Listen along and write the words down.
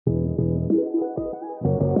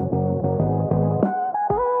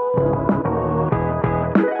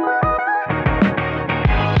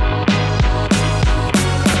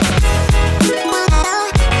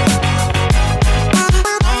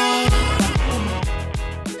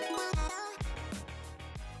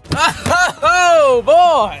Oh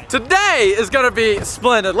boy. Today is gonna be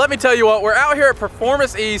splendid. Let me tell you what, we're out here at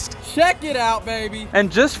Performance East. Check it out, baby.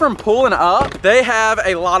 And just from pulling up, they have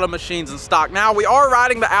a lot of machines in stock. Now, we are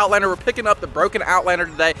riding the Outlander. We're picking up the broken Outlander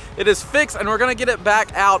today. It is fixed and we're gonna get it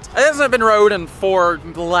back out. It hasn't been rode for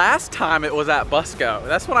the last time it was at Busco.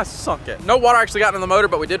 That's when I sunk it. No water actually got in the motor,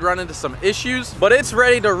 but we did run into some issues, but it's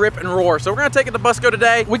ready to rip and roar. So we're gonna take it to Busco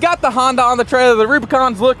today. We got the Honda on the trailer. The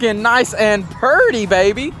Rubicon's looking nice and purty,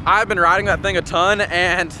 baby. I've been riding that thing a ton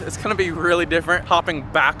and it's gonna be really different hopping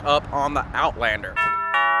back up on the Outlander.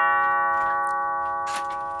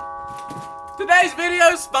 Today's video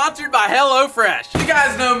is sponsored by HelloFresh. You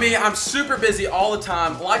guys know me, I'm super busy all the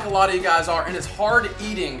time, like a lot of you guys are, and it's hard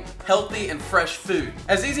eating healthy and fresh food.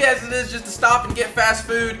 As easy as it is just to stop and get fast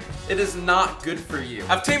food, it is not good for you.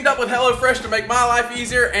 I've teamed up with HelloFresh to make my life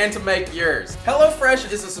easier and to make yours.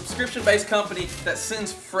 HelloFresh is a subscription-based company that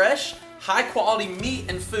sends fresh, high-quality meat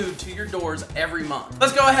and food to your doors every month.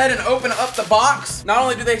 Let's go ahead and open up the box. Not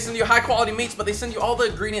only do they send you high-quality meats, but they send you all the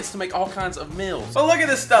ingredients to make all kinds of meals. So look at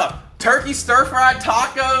this stuff. Turkey stir-fried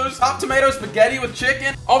tacos, hot tomato spaghetti with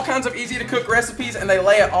chicken, all kinds of easy-to-cook recipes, and they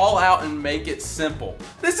lay it all out and make it simple.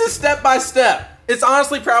 This is step-by-step. It's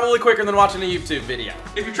honestly probably quicker than watching a YouTube video.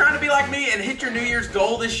 If you're trying to be like me and hit your New Year's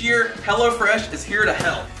goal this year, HelloFresh is here to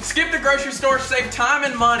help. Skip the grocery store, save time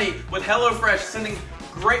and money with HelloFresh, sending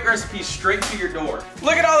great recipes straight to your door.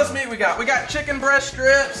 Look at all this meat we got. We got chicken breast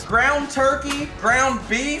strips, ground turkey, ground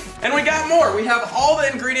beef, and we got more. We have all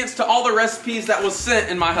the ingredients to all the recipes that was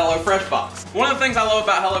sent in my HelloFresh box. One of the things I love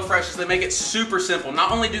about HelloFresh is they make it super simple.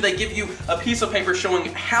 Not only do they give you a piece of paper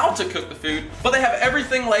showing how to cook the food, but they have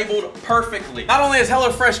everything labeled perfectly. Not only is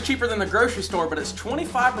HelloFresh cheaper than the grocery store, but it's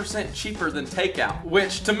 25% cheaper than takeout,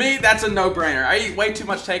 which to me, that's a no-brainer. I eat way too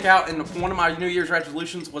much takeout, and one of my New Year's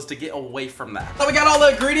resolutions was to get away from that. So we got all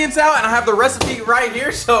the ingredients out, and I have the recipe right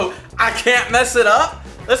here, so I can't mess it up.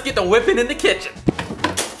 Let's get the whipping in the kitchen.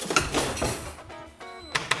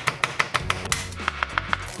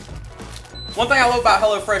 One thing I love about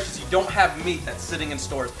HelloFresh is you don't have meat that's sitting in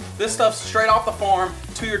stores. This stuff's straight off the farm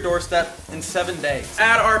to your doorstep in 7 days.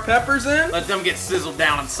 Add our peppers in, let them get sizzled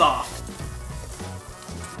down and soft.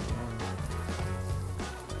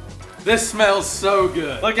 This smells so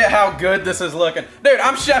good. Look at how good this is looking. Dude,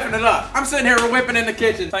 I'm chefing it up. I'm sitting here whipping in the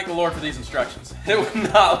kitchen. Thank the Lord for these instructions. It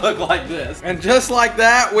would not look like this. And just like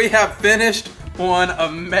that, we have finished one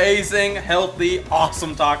amazing, healthy,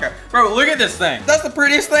 awesome taco. Bro, look at this thing. That's the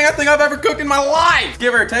prettiest thing I think I've ever cooked in my life.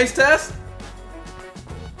 Give her a taste test.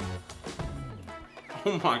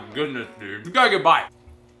 Oh my goodness, dude. You gotta get a bite.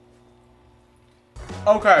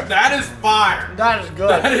 Okay, that is fire. That is good.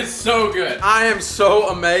 That is so good. I am so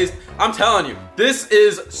amazed. I'm telling you, this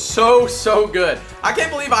is so good. I can't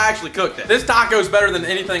believe I actually cooked it. This taco is better than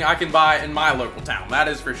anything I can buy in my local town. That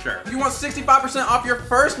is for sure. If you want 65% off your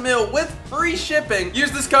first meal with free shipping,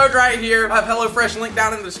 use this code right here. I have HelloFresh linked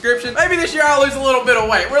down in the description. Maybe this year I'll lose a little bit of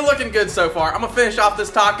weight. We're looking good so far. I'm gonna finish off this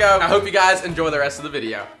taco. I hope you guys enjoy the rest of the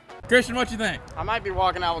video. Christian, what you think? I might be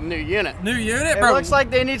walking out with a new unit. New unit, It bro? looks like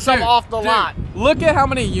they need some off the lot. Look at how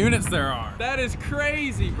many units there are. That is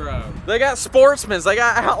crazy, bro. They got Sportsmans, they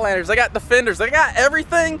got Outlanders, they got Defenders, they got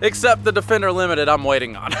everything except the Defender Limited I'm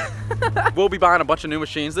waiting on. We'll be buying a bunch of new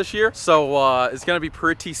machines this year, so it's gonna be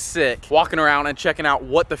pretty sick walking around and checking out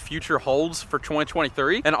what the future holds for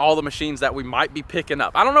 2023 and all the machines that we might be picking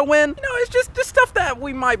up. I don't know when, you know, it's just stuff that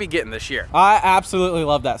we might be getting this year. I absolutely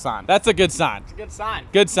love that sign. That's a good sign. It's a good sign.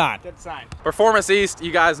 Good sign. Good sign. Performance East,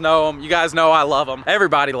 you guys know them. You guys know I love them.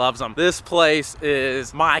 Everybody loves them. This place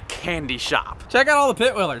is my candy shop. Check out all the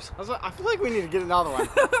pit wheelers. I feel like we need to get another one.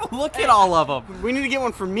 Look at all of them. We need to get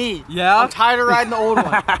one for me. Yeah? I'm tired of riding the old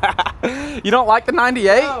one. You don't like the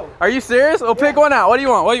 98? No. Are you serious? Well, pick one out. What do you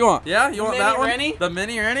want? What do you want? Yeah, you want that one? Rennie? The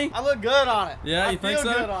Mini Rennie? I look good on it. Yeah, you think so?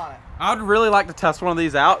 I feel good on it. I would really like to test one of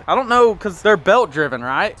these out. I don't know, because they're belt driven,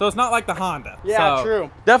 right? So it's not like the Honda. Yeah, So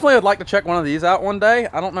true. Definitely would like to check one of these out one day.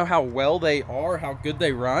 I don't know how well they are, how good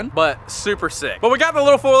they run, but super sick. But we got the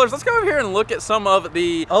little four-wheelers. Let's go over here and look at some of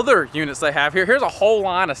the other units they have here. Here's a whole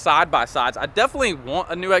line of side-by-sides. I definitely want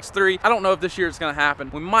a new X3. I don't know if this year it's gonna happen.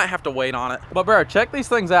 We might have to wait on it. But bro, check these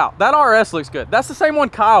things out. That RS looks good. That's the same one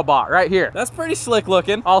Kyle bought right here. That's pretty slick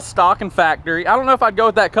looking. All stock and factory. I don't know if I'd go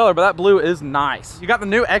with that color, but that blue is nice. You got the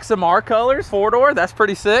new XMR colors, four-door. That's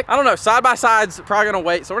pretty sick. I don't know, side-by-sides probably gonna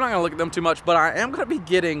wait, so we're not gonna look at them too much, but I am gonna be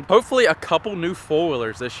getting hopefully a couple new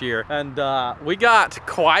four-wheelers this year, and we got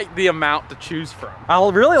quite the amount to choose from. I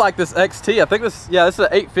really like this XT. I think this, yeah, this is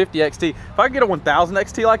an 850 XT. If I could get a 1000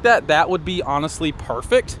 XT like that, that would be honestly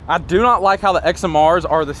perfect. I do not like how the XMRs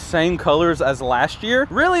are the same colors as last year.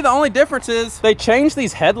 Really, the only difference is they changed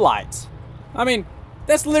these headlights. I mean,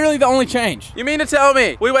 That's literally the only change. You mean to tell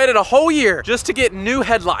me we waited a whole year just to get new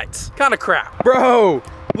headlights? Kind of crap. Bro,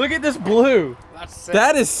 look at this blue. That's sick.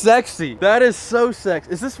 That is sexy. That is so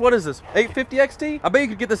sexy. Is this, what is this, 850 XT? I bet you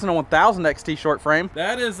could get this in a 1000 XT short frame.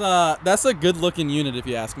 That is, that's a good looking unit if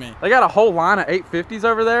you ask me. They got a whole line of 850s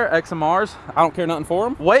over there, XMRs. I don't care nothing for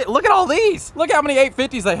them. Wait, look at all these. Look how many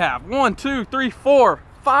 850s they have. 1, 2, 3, 4,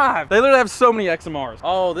 5. They literally have so many XMRs.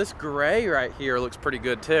 Oh, this gray right here looks pretty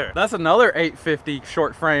good too. That's another 850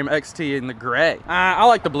 short frame XT in the gray. I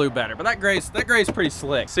like the blue better, but that gray's pretty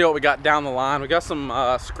slick. See what we got down the line. We got some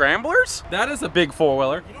scramblers. That is a big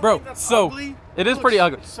four-wheeler. Bro, so ugly? It is pretty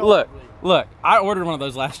ugly. So Look. ugly. look, I ordered one of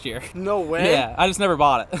those last year. No way. Yeah, I just never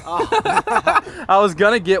bought it. Oh. I was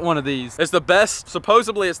gonna get one of these. It's the best,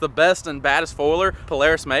 supposedly it's the best and baddest foiler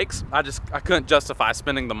Polaris makes. I couldn't justify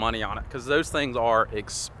spending the money on it because those things are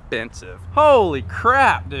expensive. Holy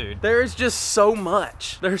crap, dude. There's just so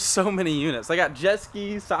much. There's so many units. They got jet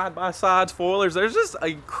skis, side-by-sides, foilers. There's just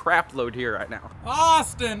a crap load here right now.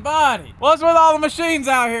 Austin, buddy. What's with all the machines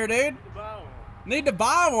out here, dude? Need to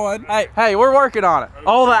buy one. Hey, we're working on it.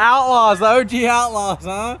 Oh, the Outlaws, the OG Outlaws,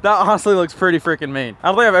 huh? That honestly looks pretty freaking mean. I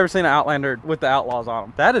don't think I've ever seen an Outlander with the Outlaws on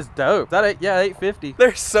them. That is dope. Yeah, 850.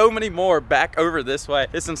 There's so many more back over this way.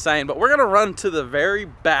 It's insane, but we're gonna run to the very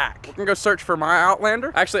back. We're gonna go search for my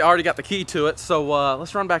Outlander. Actually, I already got the key to it, so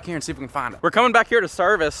let's run back here and see if we can find it. We're coming back here to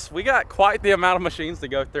service. We got quite the amount of machines to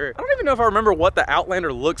go through. I don't even know if I remember what the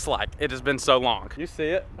Outlander looks like. It has been so long. You see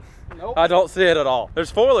it? Nope. I don't see it at all. There's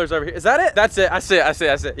foilers over here. Is that it? That's it. I see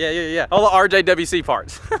it. Yeah. All the RJWC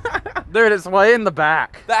parts. Dude, it's way in the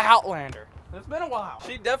back. The Outlander. It's been a while.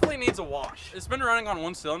 She definitely needs a wash. It's been running on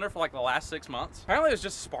one cylinder for like the last 6 months. Apparently it was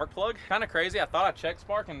just a spark plug. Kind of crazy. I thought I checked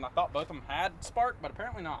spark and I thought both of them had spark, but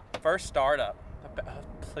apparently not. First startup.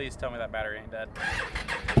 Please tell me that battery ain't dead.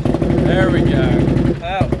 There we go.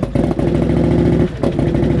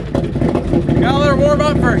 Gotta let her warm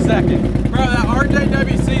up for a second. Bro, that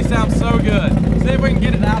RJWC sounds so good. See if we can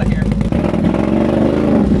get it out of here.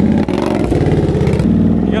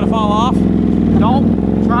 You gonna fall off?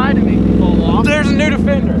 Don't try to make me fall off. There's a new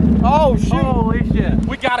Defender. Oh, shoot. Holy shit.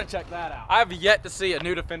 We gotta check that out. I have yet to see a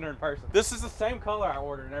new Defender in person. This is the same color I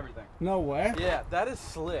ordered and everything. No way. Yeah, that is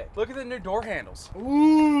slick. Look at the new door handles.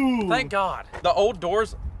 Ooh. Thank God. The old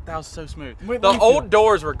doors, that was so smooth. Wait, the old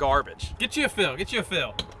doors were garbage. Get you a fill.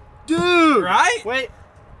 Dude. Right? Wait.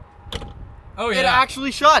 Oh, yeah. It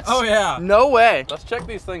actually shuts. Oh, yeah. No way. Let's check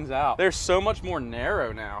these things out. They're so much more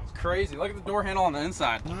narrow now. It's crazy. Look at the door handle on the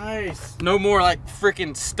inside. Nice. No more like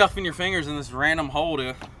freaking stuffing your fingers in this random hole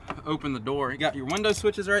to open the door. You got your window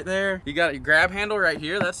switches right there. You got your grab handle right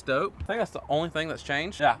here. That's dope. I think that's the only thing that's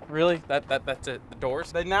changed. Yeah, really? That's it. The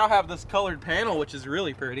doors. They now have this colored panel, which is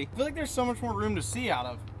really pretty. I feel like there's so much more room to see out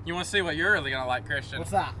of. You want to see what you're really gonna like, Christian? What's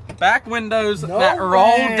that? Back windows No that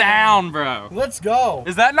roll way. down, bro. Let's go.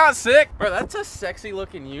 Is that not sick? Bro, that's a sexy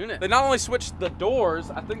looking unit. They not only switched the doors,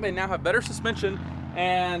 I think they now have better suspension,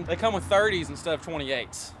 and they come with 30s instead of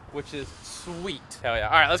 28s, which is sweet. Hell yeah.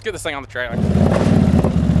 All right, let's get this thing on the trailer.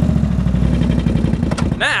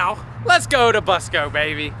 Now, let's go to Busco,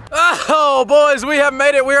 baby. Oh, boys, we have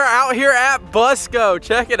made it. We are out here at Busco.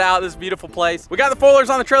 Check it out, this beautiful place. We got the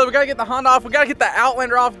foilers on the trailer. We gotta get the Honda off. We gotta get the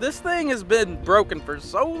Outlander off. This thing has been broken for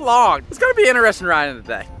so long. It's gonna be interesting riding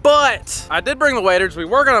today. But I did bring the waders. We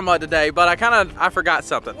were gonna mud today, but I forgot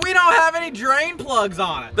something. We don't have any drain plugs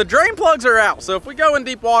on it. The drain plugs are out, so if we go in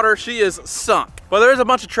deep water, she is sunk. Well, there's a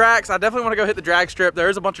bunch of tracks. I definitely want to go hit the drag strip. There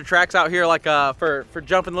is a bunch of tracks out here like for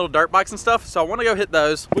jumping little dirt bikes and stuff, so I want to go hit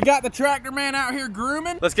those. We got the tractor man out here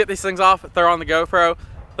grooming. Let's get these things off, throw on the GoPro.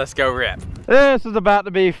 Let's go rip. This is about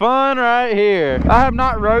to be fun right here. I have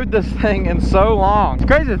not rode this thing in so long. It's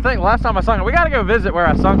crazy to think, last time I sunk it, we gotta go visit where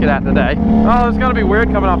I sunk it at today. Oh, it's gonna be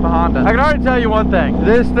weird coming off the Honda. I can already tell you one thing.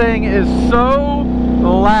 This thing is so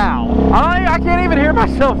loud. I can't even hear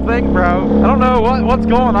myself think, bro. I don't know what's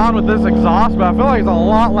going on with this exhaust, but I feel like it's a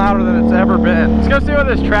lot louder than it's ever been. Let's go see what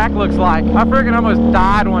this track looks like. I freaking almost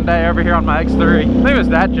died one day over here on my X3. I think it was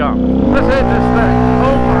that jump. Let's hit this thing.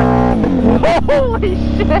 Oh my. Holy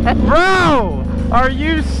shit. Bro, are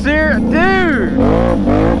you serious? Dude.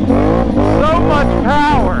 So much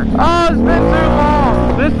power. Oh, it's been too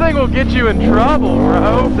long. This thing will get you in trouble,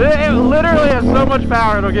 bro. It literally has so much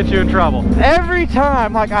power, it'll get you in trouble. Every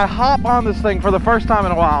time, like, I hop on this thing for the first time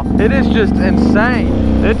in a while, it is just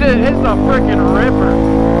insane. It's a freaking ripper.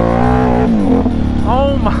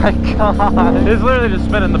 Oh my God. It's literally just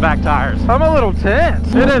spinning the back tires. I'm a little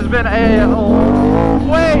tense. It has been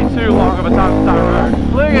way too long of a time since I rode.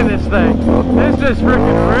 Look at this thing. It's just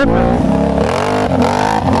freaking ripping.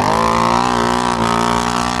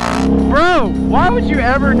 Bro, Bro, why would you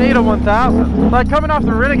ever need a 1000? Like coming off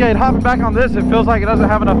the Renegade, hopping back on this, it feels like it doesn't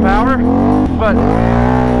have enough power. But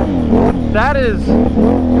that is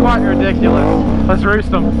quite ridiculous. Let's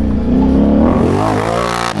roost them.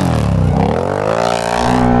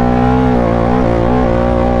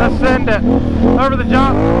 Let's send it over the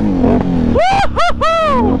jump.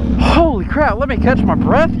 Woo-hoo-hoo! Holy crap, let me catch my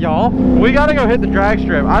breath, y'all. We gotta go hit the drag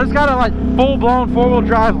strip. I just gotta like full-blown four-wheel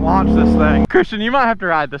drive launch this thing. Christian, you might have to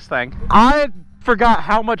ride this thing. I forgot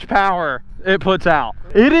how much power it puts out.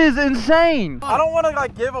 It is insane. I don't want to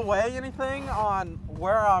like give away anything on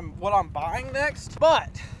what I'm buying next, but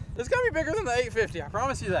it's gonna be bigger than the 850, I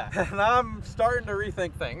promise you that. And I'm starting to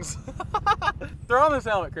rethink things. Throw on this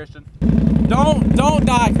helmet, Christian. Don't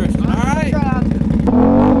die, Christian, all right?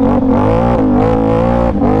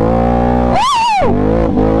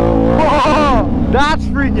 Whoa, that's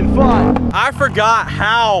freaking fun. I forgot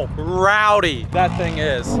how rowdy that thing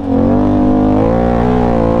is.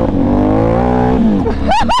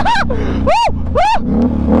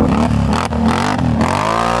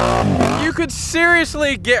 You could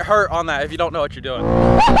seriously get hurt on that if you don't know what you're doing.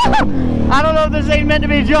 I don't know if this ain't meant to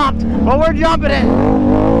be jumped, but we're jumping it.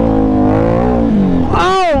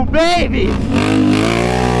 Oh, baby!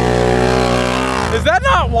 Is that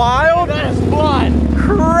not wild? That is fun.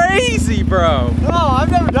 Crazy, bro. No, I've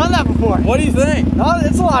never done that before. What do you think? No,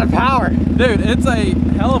 it's a lot of power. Dude, it's a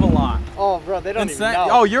hell of a lot. Oh, bro, they don't even know.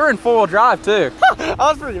 Oh, you're in four-wheel drive, too. I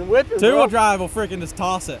was freaking whipping, bro. Two-wheel drive will freaking just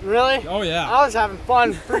toss it. Really? Oh, yeah. I was having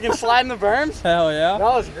fun freaking sliding the berms. Hell yeah.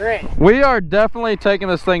 That was great. We are definitely taking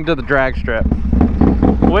this thing to the drag strip.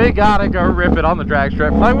 We gotta go rip it on the drag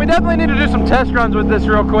strip. Like, we definitely need to do some test runs with this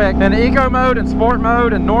real quick. In eco mode and sport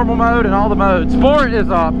mode and normal mode and all the modes. Sport is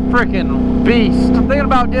a freaking beast. I'm thinking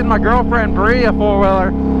about getting my girlfriend Bree a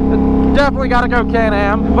four-wheeler. Definitely gotta go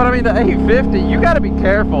Can-Am. But I mean, the 850, you gotta be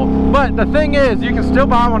careful. But the thing is, you can still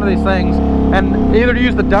buy one of these things and either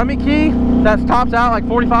use the dummy key that tops out like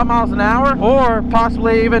 45 miles an hour, or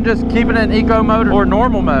possibly even just keeping it in eco mode or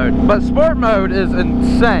normal mode. But sport mode is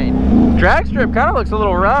insane. Drag strip kind of looks a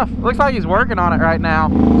little rough. Looks like he's working on it right now.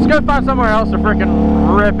 Let's go find somewhere else to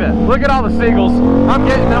freaking rip it. Look at all the seagulls. I'm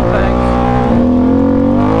getting them things.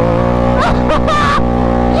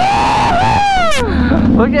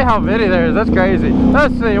 Look at how many there is. That's crazy.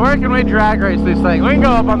 Let's see, where can we drag race these things? We can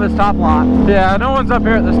go up on this top lot. Yeah, no one's up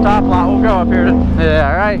here at this top lot. We'll go up here.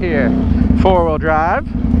 Yeah, right here. Four-wheel drive.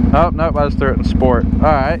 Oh, nope, I just threw it in sport. All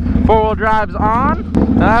right, four-wheel drive's on. All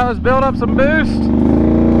right, let's build up some boost.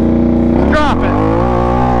 Let's drop it.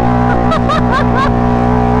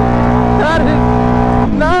 That is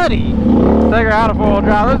nutty. Take her out of four-wheel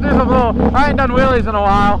drive. Let's do some little, I ain't done wheelies in a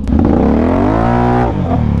while.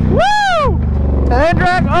 Woo! Hand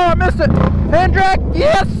drag, oh, I missed it. Hand drag,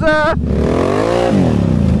 yes, sir.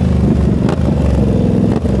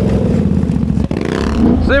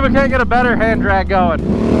 See if we can't get a better hand drag going.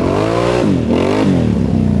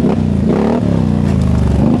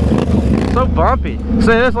 So bumpy. See,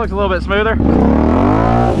 this looks a little bit smoother.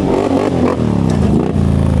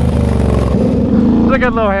 It's a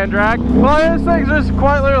good little hand drag. Well, this thing's just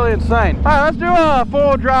quite literally insane. All right, let's do a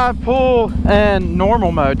full drive, pull, and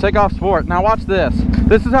normal mode. Take off sport. Now watch this.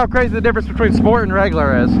 This is how crazy the difference between sport and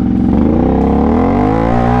regular is. I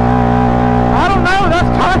don't know, that's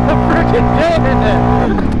kind of freaking dead in it.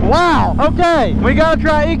 Wow, okay, we gotta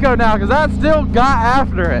try eco now because that still got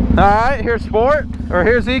after it. All right, here's sport, or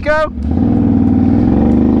here's eco.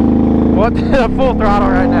 What, full throttle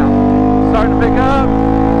right now. Starting to pick up.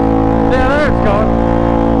 Yeah, there it's going.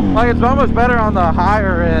 Like, it's almost better on the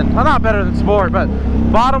higher end. Well, not better than sport, but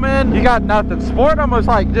bottom end, you got nothing. Sport almost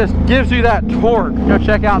like just gives you that torque. Go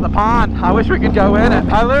check out the pond. I wish we could go in it.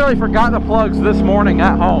 I literally forgot the plugs this morning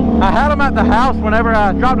at home. I had them at the house whenever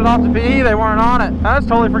I dropped it off to PE. They weren't on it. I just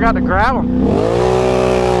totally forgot to grab them.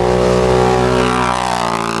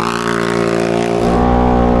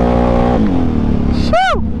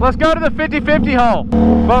 Let's go to the 50-50 hole.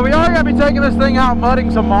 But we are gonna be taking this thing out mudding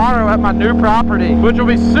tomorrow at my new property, which will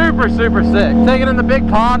be super, super sick. Taking it in the big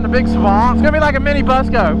pond, the big swamp. It's gonna be like a mini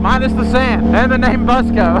Busco, minus the sand, and the name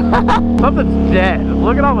Busco. Something's dead.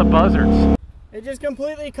 Look at all the buzzards. It just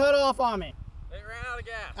completely cut off on me. It ran out of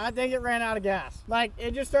gas. I think it ran out of gas. Like,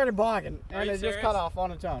 it just started bogging, and it just cut off on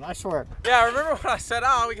its own, I swear. Yeah, remember when I said,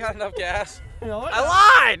 oh, we got enough gas? You know what? I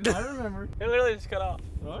lied! I remember. It literally just cut off.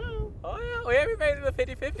 Oh, yeah. Oh yeah, we haven't made it to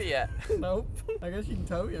the 50-50 yet. Nope. I guess you can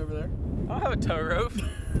tow me over there. I don't have a tow rope.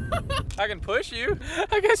 I can push you.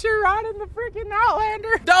 I guess you're riding the freaking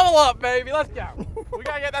Outlander. Double up, baby. Let's go. We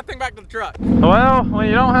gotta get that thing back to the truck. Well, when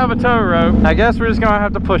you don't have a tow rope, I guess we're just gonna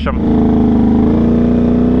have to push them.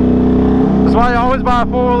 That's why you always buy a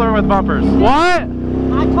four-wheeler with bumpers. What?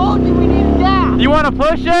 I told you we needed gas. You want to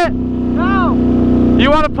push it? No. You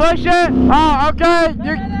want to push it? Oh, okay.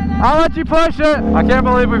 No. I'll let you push it. I can't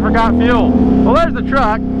believe we forgot fuel. Well, there's the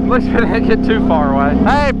truck. At least we didn't get too far away.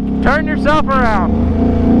 Hey, turn yourself around.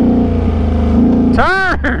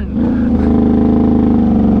 Turn!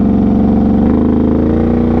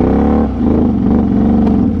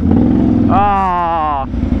 Ah.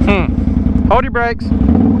 Hold your brakes.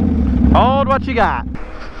 Hold what you got.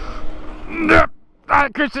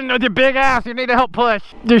 Alright, Christian, with your big ass, you need to help push.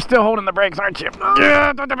 You're still holding the brakes, aren't you? Scoop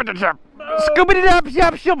it up,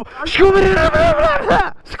 scoop it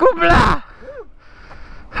up, scoop it up.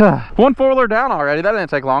 One four-wheeler down already. That didn't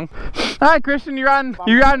take long. All right, Christian, you riding,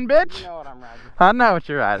 bitch? You know what I'm riding. I know what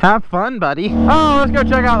you're riding. Have fun, buddy. Oh, let's go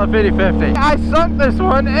check out the 50-50. I sunk this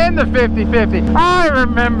one in the 50-50. I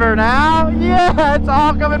remember now. Yeah, it's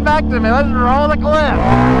all coming back to me. Let's roll the clip.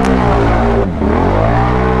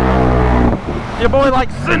 Your boy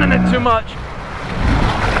likes sinning it too much.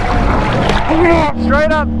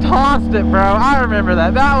 Straight up tossed it, bro. I remember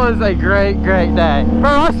that. That was a great day. Bro,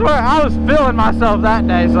 I swear, I was feeling myself that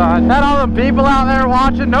day, son. Had all the people out there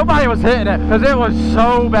watching. Nobody was hitting it because it was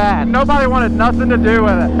so bad. Nobody wanted nothing to do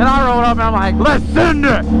with it. And I rolled up and I'm like, let's send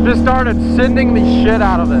it. Just started sending the shit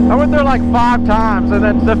out of it. I went there like 5 times and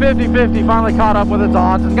then the 50-50 finally caught up with its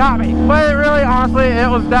odds and got me. But it really, honestly, that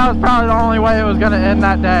was probably the only way it was going to end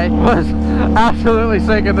that day, was absolutely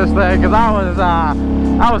sinking this thing, because I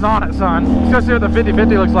was on it, son. Let's go see what the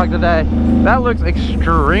 50-50 looks like today. That looks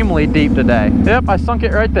extremely deep today. Yep, I sunk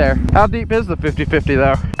it right there. How deep is the 50-50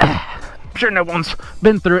 though? I'm sure no one's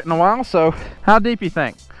been through it in a while, so how deep you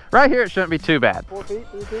think? Right here it shouldn't be too bad. 4 feet,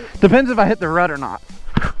 3 feet? Depends if I hit the rut or not.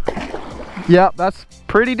 Yep, that's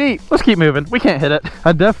pretty deep. Let's keep moving. We can't hit it.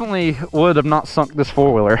 I definitely would have not sunk this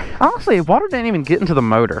four-wheeler. Honestly, water didn't even get into the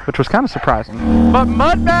motor, which was kind of surprising. But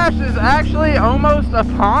Mud Bash is actually almost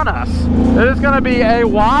upon us. It is going to be a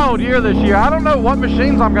wild year this year. I don't know what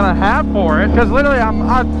machines I'm going to have for it, because literally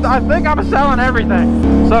I think I'm selling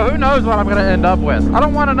everything. So who knows what I'm going to end up with. I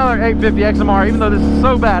don't want another 850 XMR, even though this is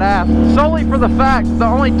so badass, solely for the fact the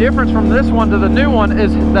only difference from this one to the new one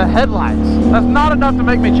is the headlights. That's not enough to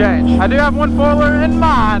make me change. I do have one four-wheeler in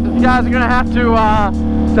mind. You guys are gonna have to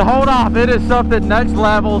hold off. It is something next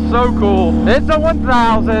level, so cool. It's a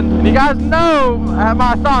 1000, and you guys know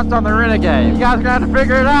my thoughts on the Renegade. You guys are gonna have to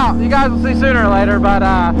figure it out. You guys will see sooner or later, but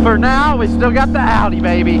for now, we still got the Audi,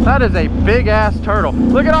 baby. That is a big ass turtle.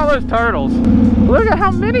 Look at all those turtles. Look at how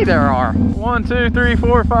many there are. 1, 2, 3,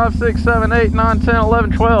 4, 5, 6, 7, 8, 9, 10,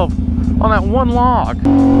 11, 12 on that one log.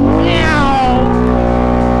 Meow.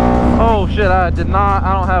 Oh shit, I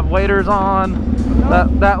don't have waders on.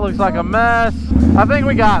 That looks like a mess. I think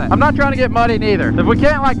we got it. I'm not trying to get muddy neither. If we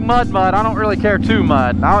can't like mud, I don't really care to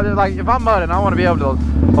mud. Like if I'm mudding, I want to be able to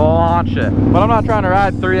launch it. But I'm not trying to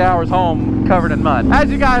ride 3 hours home covered in mud. As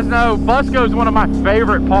you guys know, Busco is one of my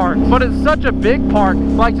favorite parks, but it's such a big park.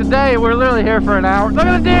 Like today, we're literally here for an hour. Look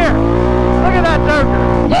at the deer. Look at that joker.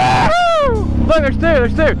 Yahoo! Look, there's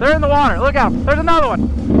two. They're in the water. Look at them. There's another one.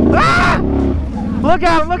 Ah! Look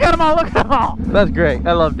at them, look at them all, look at them all. That's great,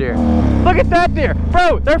 I love deer. Look at that deer.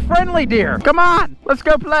 Bro, they're friendly deer. Come on, let's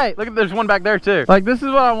go play. Look, there's one back there too. Like, this is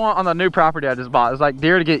what I want on the new property I just bought. It's like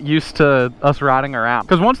deer to get used to us riding around.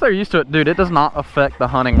 Because once they're used to it, dude, it does not affect the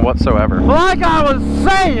hunting whatsoever. Like I was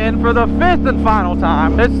saying, for the 5th and final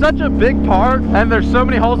time, it's such a big park and there's so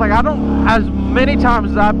many holes. Like, as many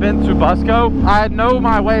times as I've been to Busco, I know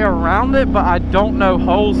my way around it, but I don't know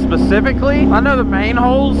holes specifically. I know the main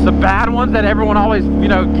holes, the bad ones that everyone always, you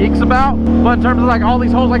know, geeks about. But in terms of like all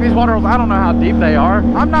these holes, like these water holes, I don't know how deep they are.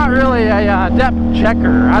 I'm not really a depth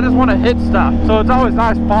checker. I just want to hit stuff. So it's always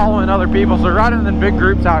nice following other people. So riding in big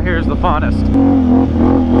groups out here is the funnest.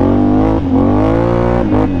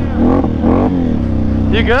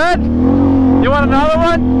 You good? You want another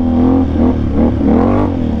one?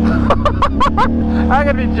 I'm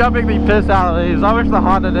gonna be jumping the piss out of these. I wish the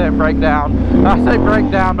Honda didn't break down. I say break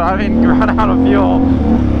down, but I mean run out of fuel.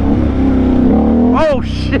 Oh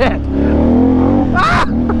shit! Ah!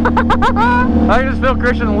 I can just feel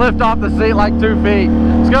Christian lift off the seat like 2 feet.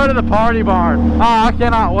 Let's go to the party barn. Oh, I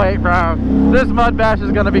cannot wait, bro. This Mud Bash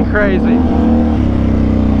is gonna be crazy.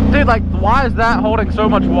 Dude, like, why is that holding so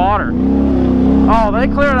much water? Oh, they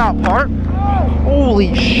cleared out part?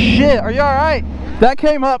 Holy shit, are you alright? That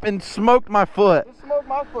came up and smoked my foot. It smoked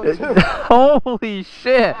my foot too. Holy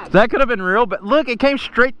shit. That could have been real, but look, it came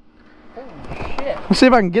straight. Holy shit. Let's see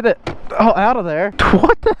if I can get it out of there.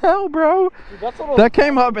 What the hell, bro? Dude, that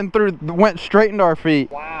came up and went straight into our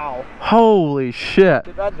feet. Wow. Holy shit.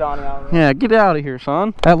 Get that Johnny out of there. Yeah, get out of here,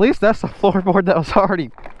 son. At least that's the floorboard that was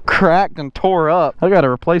already cracked and tore up. I gotta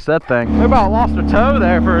replace that thing. I about lost a toe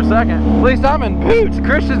there for a second. At least I'm in boots,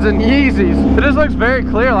 Christians and Yeezys. It just looks very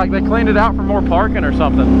clear, like they cleaned it out for more parking or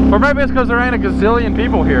something. Or maybe it's because there ain't a gazillion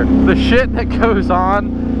people here. The shit that goes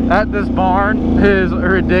on at this barn is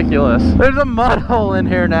ridiculous. There's a mud hole in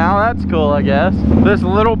here now. That's cool, I guess. This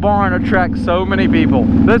little barn attracts so many people.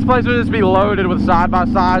 This place would just be loaded with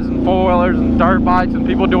side-by-sides and four-wheelers and dirt bikes and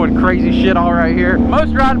people doing crazy shit all right here.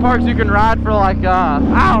 Most riding parks you can ride for like,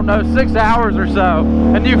 I don't know, 6 hours or so,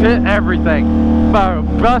 and you've hit everything. But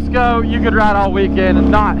Busco, you could ride all weekend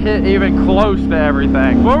and not hit even close to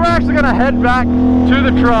everything. Well, we're actually gonna head back to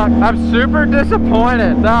the truck. I'm super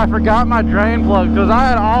disappointed that I forgot my drain plug because I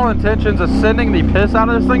had all intentions of sending the piss out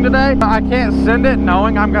of this thing today. I can't send it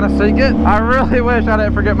knowing I'm gonna sink it. I really wish I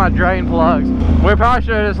didn't forget my drain plugs. We probably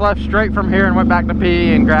should have just left straight from here and went back to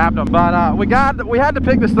PE and grabbed them. But we had to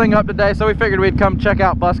pick this thing up today, so we figured we'd come check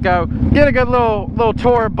out Busco, get a good little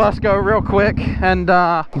tour of Busco real quick, and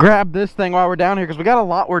grab this thing while we're down here because we got a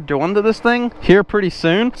lot we're doing to this thing here pretty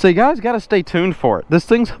soon. So you guys got to stay tuned for it. This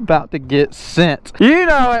thing's about to get sent. You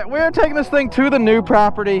know it. We're taking this thing to the new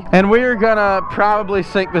property, and we're gonna probably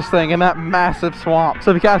sink this thing in that massive swamp. So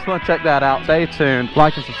if you guys want to check that out, stay tuned,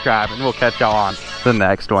 like and subscribe, and we'll catch y'all on the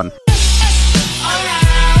next one.